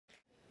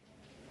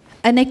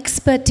An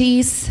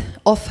expertise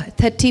of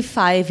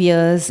 35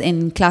 years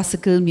in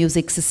classical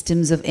music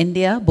systems of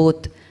India,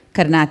 both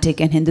Carnatic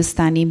and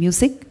Hindustani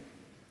music,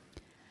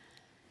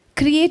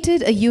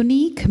 created a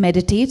unique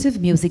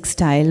meditative music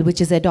style which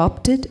is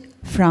adopted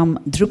from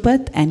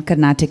Dhrupad and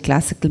Carnatic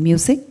classical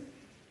music.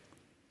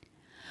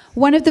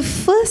 One of the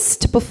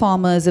first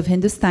performers of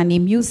Hindustani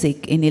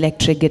music in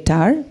electric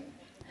guitar,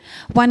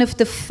 one of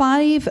the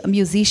 5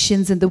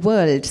 musicians in the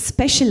world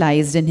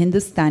specialized in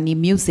Hindustani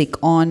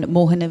music on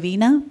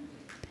Mohanaveena,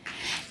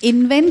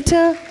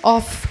 inventor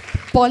of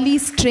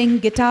poly-string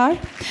guitar,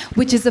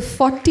 which is a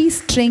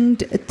 40-stringed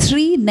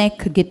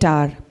 3-neck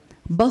guitar,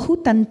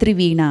 Bahutantri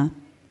Veena.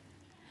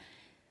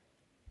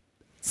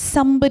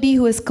 Somebody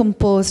who has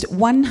composed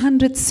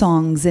 100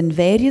 songs in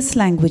various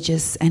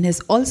languages and has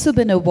also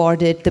been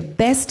awarded the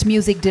Best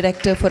Music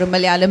Director for a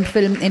Malayalam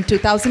film in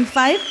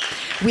 2005.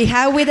 We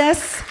have with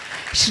us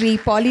Shri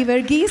Poly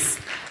Varghese,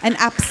 an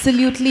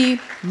absolutely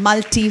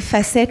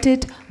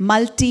multifaceted,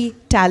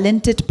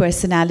 multi-talented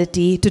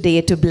personality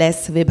today to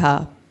bless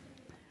Vibha.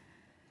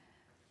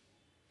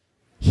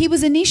 He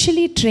was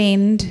initially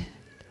trained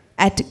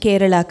at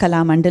Kerala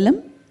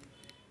Kalamandalam.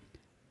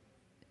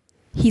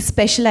 He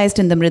specialized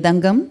in the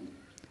Mridangam.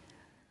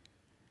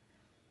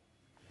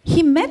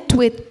 He met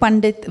with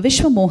Pandit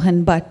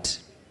Vishwamohan Bhatt,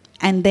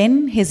 and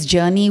then his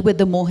journey with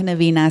the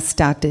Mohanaveena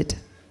started.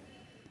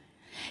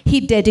 He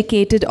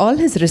dedicated all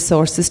his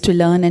resources to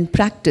learn and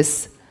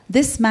practice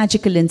this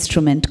magical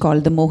instrument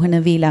called the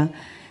Mohanaveena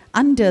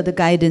under the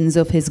guidance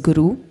of his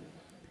guru.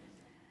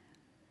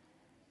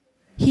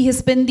 He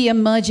has been the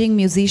emerging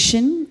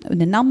musician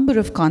in a number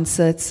of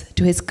concerts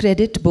to his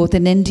credit, both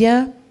in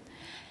India,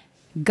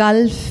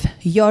 Gulf,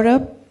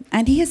 Europe,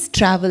 and he has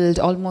traveled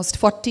almost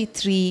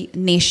 43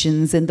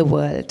 nations in the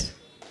world.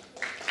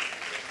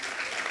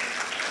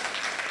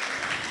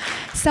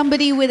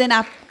 Somebody with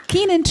a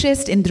keen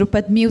interest in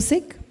Dhrupad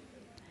music.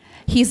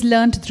 He's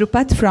learned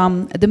Dhrupad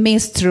from the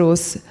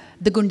maestros,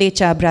 the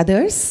Gundecha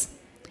brothers.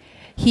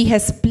 He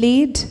has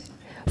played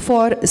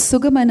for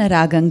Sugamana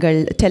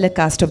Ragangal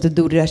telecast of the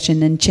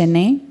Doordarshan in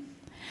Chennai.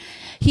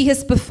 He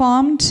has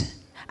performed,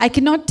 I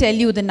cannot tell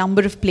you the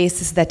number of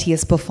places that he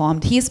has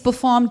performed. He has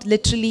performed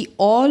literally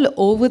all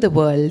over the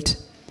world.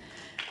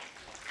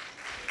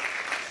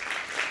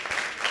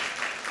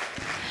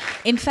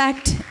 In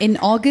fact, in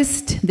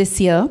August this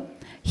year,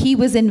 he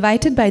was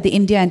invited by the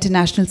India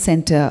International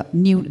Centre,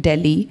 New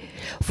Delhi,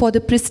 for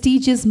the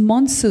prestigious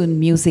Monsoon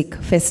Music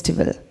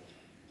Festival.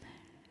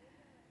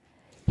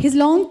 His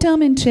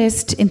long-term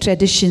interest in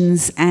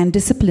traditions and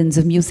disciplines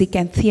of music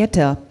and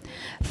theatre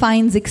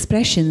finds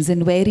expressions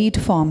in varied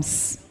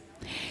forms.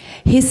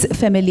 His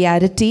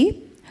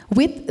familiarity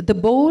with the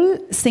bowl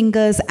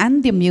singers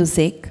and their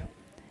music,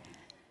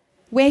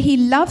 where he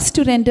loves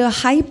to render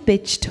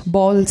high-pitched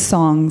ball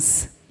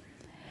songs.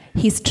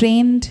 He's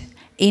trained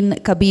in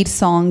Kabir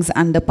songs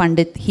under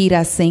Pandit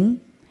Hira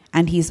Singh,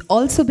 and he's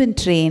also been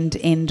trained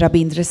in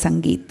Rabindra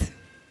Sangeet.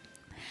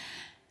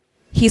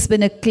 He's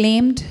been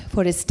acclaimed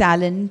for his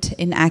talent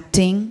in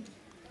acting.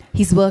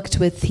 He's worked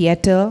with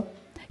theatre.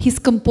 He's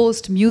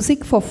composed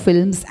music for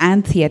films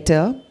and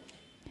theatre.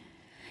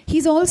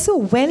 He's also a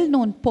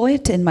well-known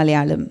poet in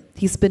Malayalam.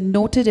 He's been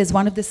noted as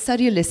one of the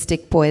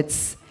surrealistic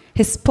poets.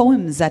 His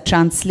poems are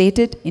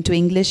translated into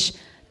English,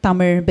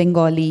 Tamil,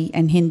 Bengali,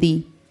 and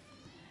Hindi.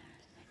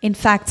 In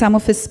fact, some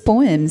of his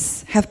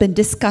poems have been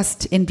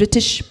discussed in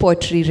British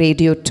Poetry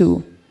Radio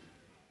too.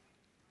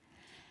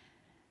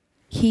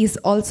 He's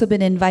also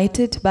been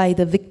invited by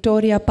the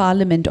Victoria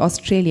Parliament,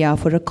 Australia,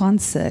 for a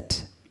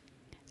concert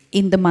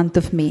in the month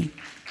of May.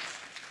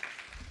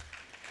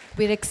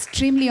 We're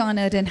extremely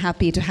honored and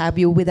happy to have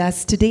you with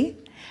us today.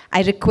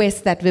 I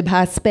request that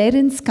Vibha's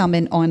parents come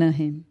and honor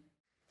him.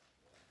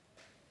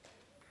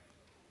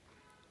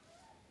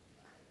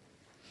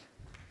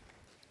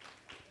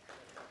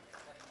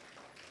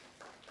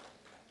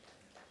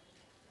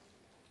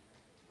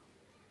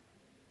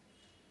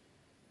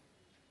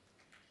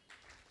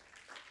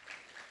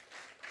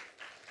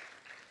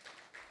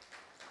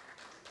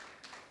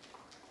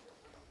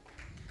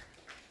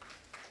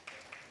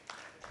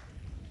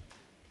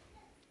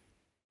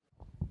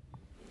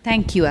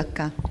 Thank you,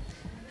 Akka.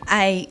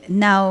 I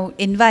now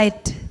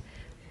invite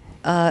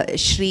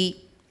Shri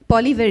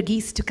Poly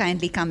Varghese to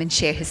kindly come and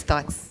share his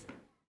thoughts.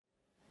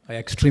 I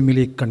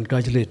extremely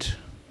congratulate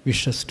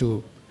wishes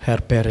to her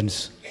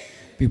parents,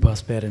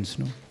 Vibha's parents.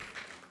 No?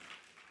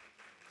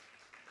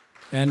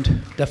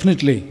 And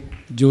definitely,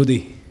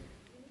 Jyoti,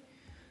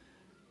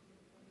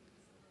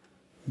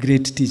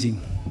 great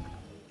teaching.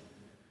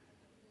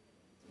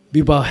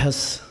 Vibha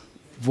has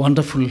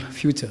wonderful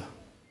future.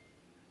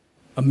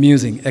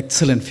 Amazing,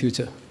 excellent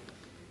future.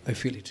 I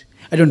feel it.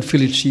 I don't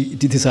feel it.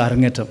 It is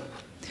Arangetam.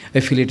 I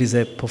feel it is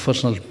a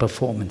professional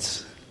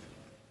performance.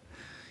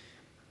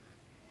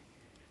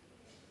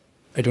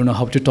 I don't know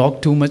how to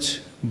talk too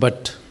much,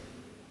 but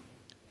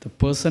the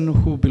person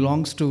who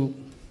belongs to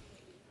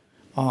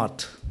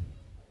art,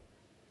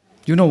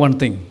 you know one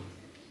thing.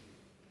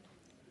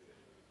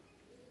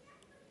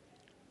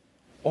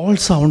 All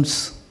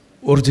sounds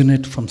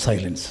originate from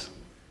silence.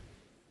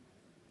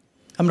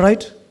 I'm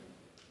right?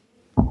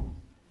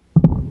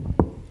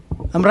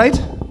 I'm right?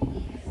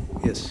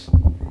 Yes.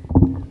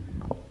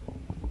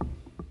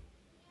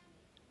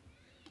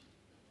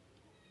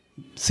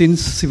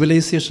 Since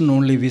civilization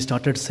only, we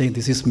started saying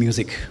this is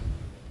music.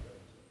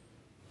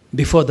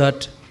 Before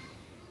that,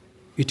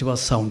 it was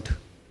sound.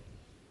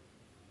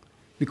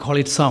 We call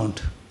it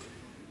sound.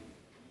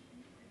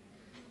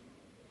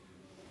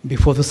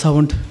 Before the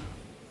sound,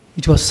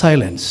 it was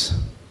silence.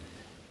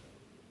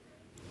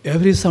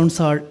 Every sounds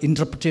are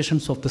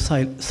interpretations of the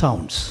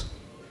sounds.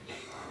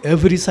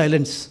 Every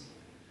sounds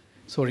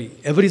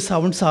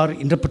are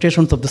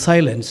interpretations of the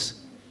silence.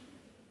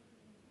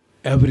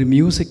 Every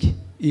music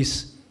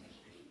is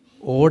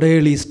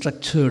orderly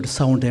structured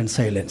sound and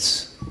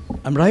silence.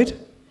 I'm right?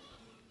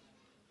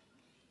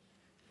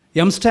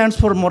 M stands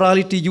for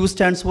morality, U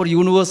stands for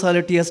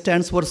universality, S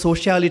stands for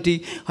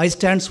sociality, I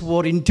stands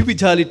for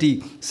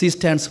individuality, C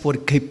stands for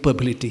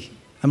capability.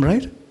 I'm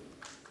right?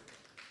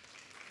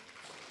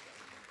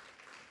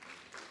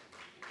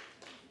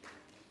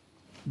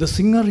 The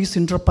singer is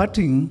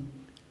interpreting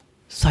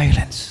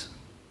silence.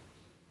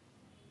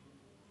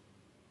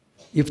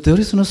 If there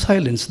is no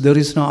silence, there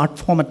is no art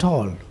form at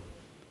all.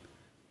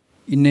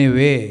 In a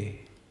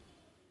way,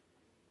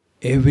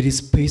 every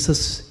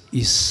space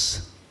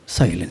is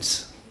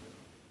silence.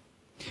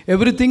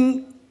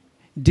 Everything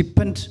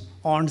depends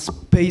on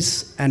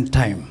space and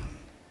time.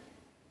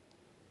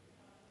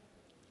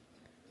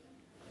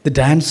 The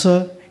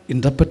dancer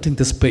interpreting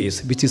the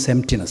space, which is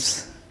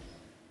emptiness.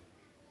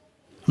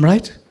 Am I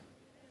right?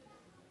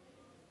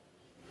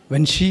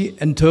 When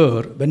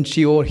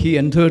she or he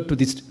entered to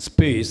this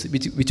space,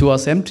 which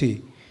was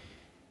empty,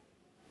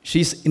 she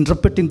is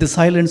interpreting the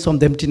silence of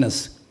the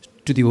emptiness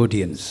to the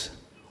audience.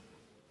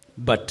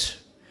 But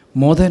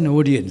more than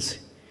audience,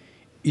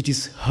 it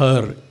is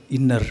her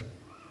inner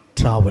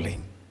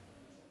traveling.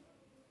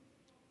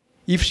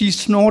 If she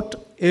is not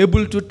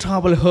able to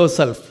travel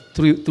herself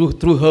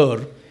through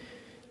her,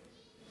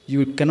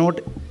 you cannot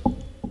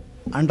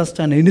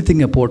understand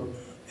anything about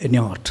any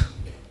art.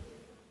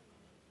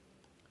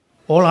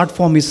 All art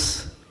form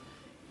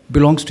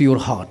belongs to your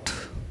heart.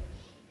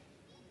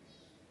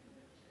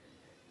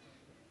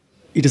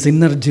 It is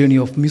inner journey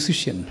of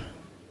musician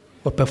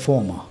or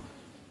performer.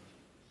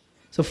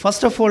 So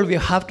first of all, we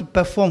have to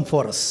perform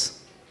for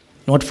us,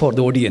 not for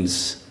the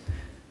audience.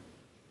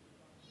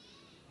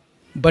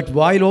 But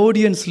while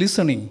audience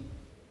listening,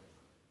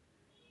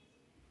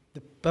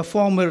 the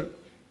performer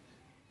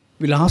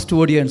will ask the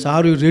audience,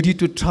 are you ready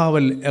to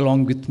travel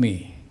along with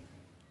me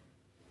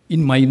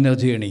in my inner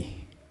journey?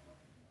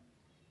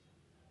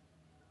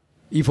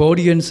 If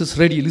audience is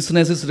ready,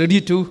 listeners is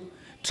ready to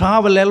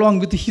travel along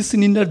with his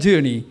inner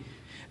journey,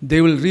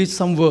 they will reach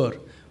somewhere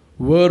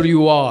where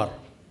you are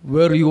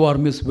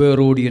means where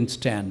audience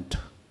stand.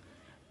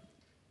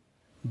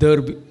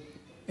 There,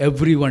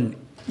 everyone,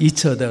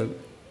 each other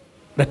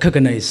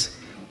recognize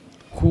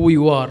who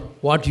you are,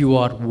 what you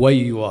are, why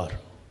you are.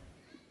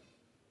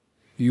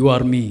 You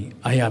are me,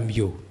 I am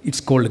you. It's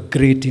called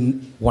great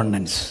in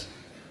oneness.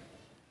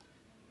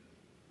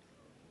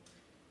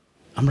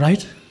 Am I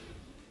right?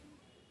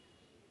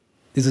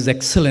 This is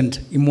excellent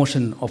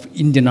emotion of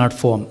Indian art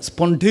form,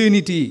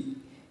 spontaneity.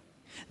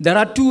 There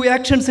are two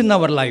actions in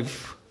our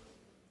life.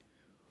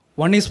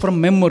 One is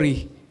from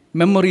memory.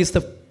 Memory is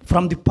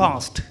from the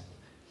past.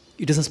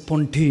 It is a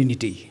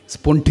spontaneity,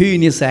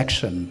 spontaneous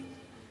action.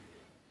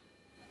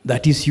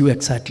 That is you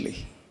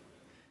exactly.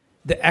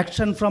 The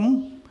action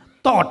from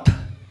thought.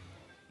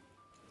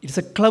 It is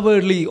a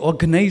cleverly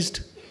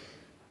organized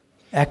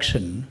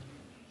action.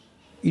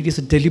 It is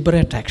a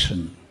deliberate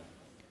action.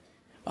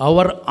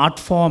 Our art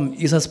form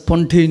is a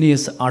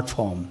spontaneous art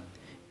form.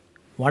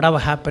 Whatever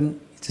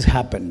happened, it has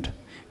happened.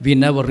 We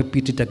never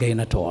repeat it again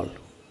at all.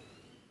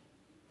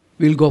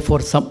 We'll go for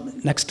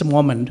some next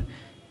moment,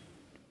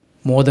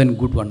 more than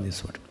good one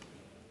this one.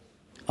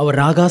 Our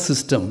raga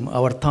system,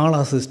 our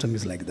thala system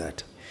is like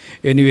that.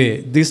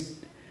 Anyway, this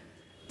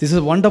is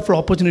a wonderful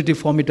opportunity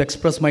for me to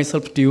express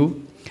myself to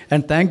you.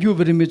 And thank you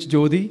very much,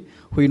 Jyoti,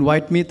 who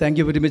invite me. Thank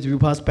you very much,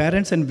 Vibha's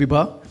parents and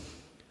Vibha.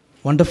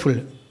 Wonderful,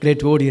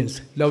 great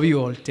audience. Love you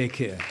all. Take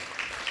care.